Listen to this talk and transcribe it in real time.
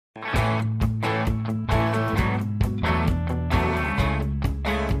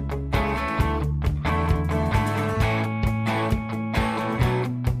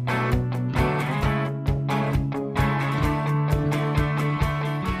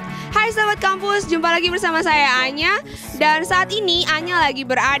Hai Sobat Kampus, jumpa lagi bersama saya Anya. Dan saat ini Anya lagi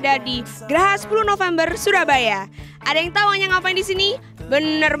berada di Geraha 10 November Surabaya. Ada yang tahu Anya ngapain di sini?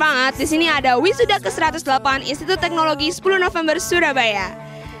 Bener banget, di sini ada wisuda ke-108 Institut Teknologi 10 November Surabaya.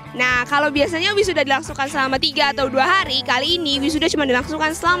 Nah, kalau biasanya wisuda dilangsungkan selama 3 atau 2 hari, kali ini wisuda cuma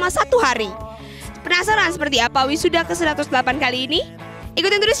dilangsungkan selama 1 hari. Penasaran seperti apa wisuda ke-108 kali ini?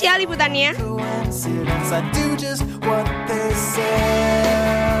 Ikutin terus ya liputannya.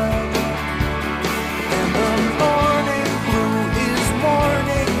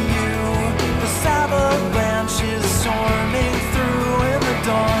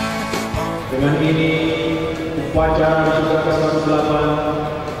 Dengan ini, wawancara wisuda ke-108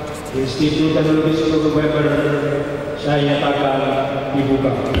 Institut Teknologi 10 November saya nyatakan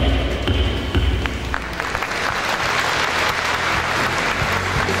dibuka.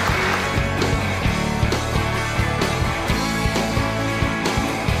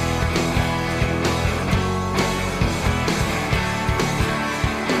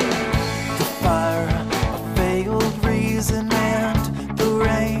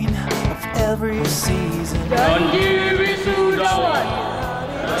 Janji wisudawan,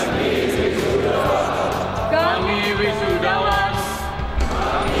 kami wisudawan.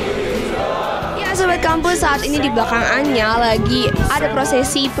 Ya Sobat Kampus, saat ini di belakang Anya lagi ada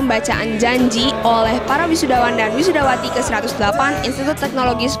prosesi pembacaan janji oleh para wisudawan dan wisudawati ke-108 Institut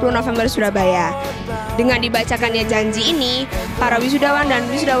Teknologi 10 November Surabaya. Dengan dibacakannya janji ini, para wisudawan dan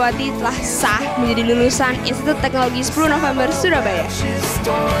wisudawati telah sah menjadi lulusan Institut Teknologi 10 November Surabaya.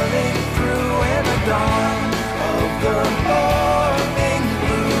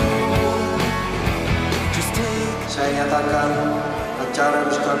 Saya nyatakan acara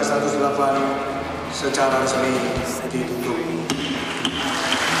wisuda ke-108 secara resmi ditutup.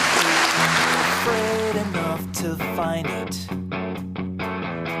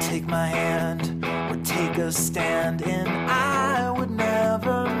 Take my hand or take a stand and I would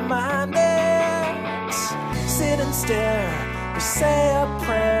never mind it. Sit and stare or say a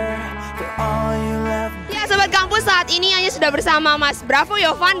prayer for all you left. Ya Sobat Kampus, saat ini Anya sudah bersama Mas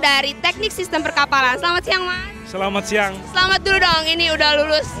Wisudawan dari Teknik Sistem Perkapalan. Selamat siang Mas. Selamat siang. Selamat dulu dong, ini udah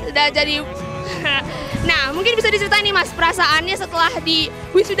lulus, udah jadi. Nah, mungkin bisa diceritain nih Mas, perasaannya setelah di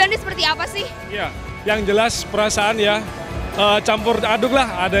wisuda ini seperti apa sih? Ya, yang jelas perasaan ya campur aduk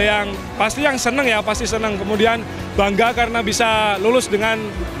lah. Ada yang pasti yang seneng ya, pasti seneng. Kemudian bangga karena bisa lulus dengan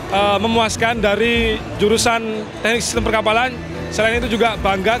memuaskan dari jurusan Teknik Sistem Perkapalan. Selain itu juga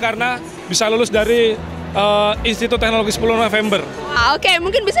bangga karena bisa lulus dari Institut Teknologi 10 November. Oke,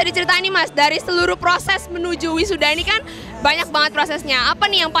 mungkin bisa diceritain nih Mas, dari seluruh proses menuju wisuda ini kan banyak banget prosesnya. Apa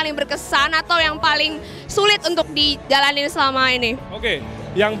nih yang paling berkesan atau yang paling sulit untuk dijalanin selama ini? Oke,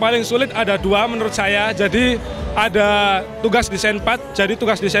 yang paling sulit ada 2 menurut saya. Jadi ada tugas desain part. Jadi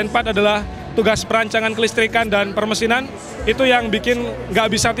tugas desain part adalah tugas perancangan kelistrikan dan permesinan. Itu yang bikin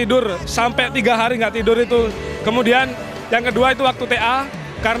nggak bisa tidur, sampai 3 hari nggak tidur itu. Kemudian yang kedua itu waktu TA,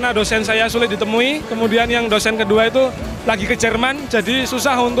 karena dosen saya sulit ditemui. Kemudian yang dosen kedua itu lagi ke Jerman, jadi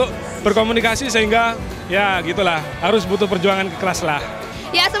susah untuk berkomunikasi sehingga ya gitulah, harus butuh perjuangan keras lah.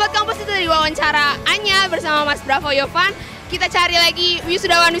 Ya Sobat Kampus, itu dari wawancara Anya bersama Mas Wisudawan. Kita cari lagi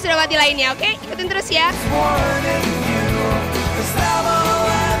wisudawan-wisudawati lainnya, oke? Ikutin terus ya.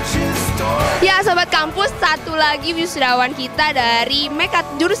 Ya Sobat Kampus, satu lagi wisudawan kita dari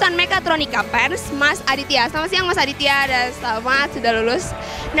jurusan Mekatronika Pers, Mas Aditya. Selamat siang Mas Aditya, dan selamat sudah lulus.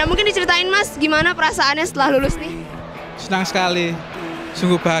 Nah, mungkin diceritain Mas, gimana perasaannya setelah lulus nih? Senang sekali,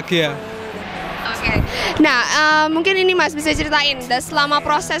 sungguh bahagia. Oke. Nah, mungkin ini Mas bisa ceritain, selama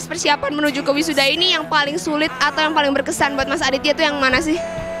proses persiapan menuju ke wisuda ini yang paling sulit atau yang paling berkesan buat Mas Aditya itu yang mana sih?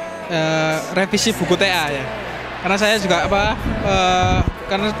 Revisi buku TA ya. Karena saya juga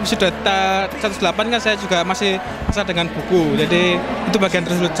karena sudah 108 kan saya juga masih masa dengan buku, jadi itu bagian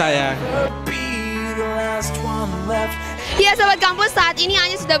tersulit saya. Ya Sobat Kampus, saat ini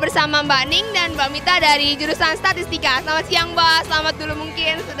Anya sudah bersama Mbak Ning dan Mbak Mita dari jurusan Statistika. Selamat siang Mbak, selamat dulu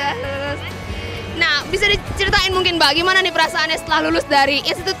mungkin sudah lulus. Nah, bisa diceritain mungkin Mbak, gimana nih perasaannya setelah lulus dari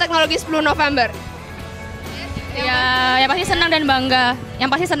Institut Teknologi 10 November? Ya pasti senang dan bangga. Yang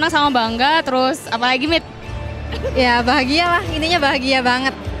pasti senang sama bangga, terus apalagi Mit? Ya bahagia lah, intinya bahagia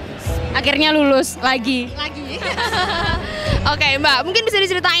banget. Akhirnya lulus lagi. Oke Mbak, mungkin bisa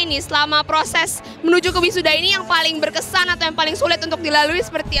diceritain nih selama proses menuju ke wisuda ini yang paling berkesan atau yang paling sulit untuk dilalui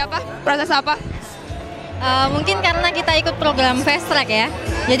seperti apa? Proses apa? Mungkin karena kita ikut program fast track ya.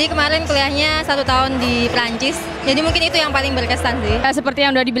 Jadi kemarin kuliahnya 1 tahun di Prancis. Jadi mungkin itu yang paling berkesan sih. Seperti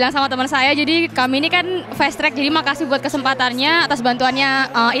yang udah dibilang sama teman saya, jadi kami ini kan fast track. Jadi makasih buat kesempatannya atas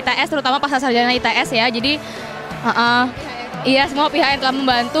bantuannya ITS, terutama pasca sarjana ITS ya. Jadi Iya, semua pihak yang telah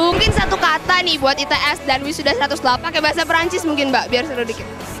membantu. Mungkin satu kata nih buat ITS dan Wisuda 108 pakai bahasa Perancis mungkin Mbak, biar seru dikit.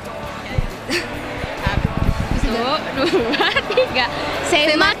 1, 2, 3.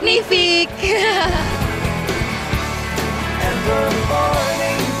 C'est magnifique.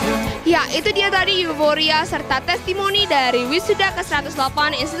 Ya, itu dia tadi euforia serta testimoni dari Wisuda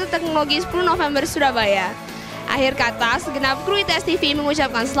ke-108 Institut Teknologi 10 November Surabaya. Akhir kata, segenap kru ITS TV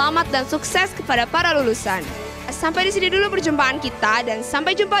mengucapkan selamat dan sukses kepada para lulusan. Sampai di sini dulu perjumpaan kita dan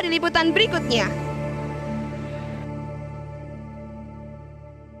sampai jumpa di liputan berikutnya.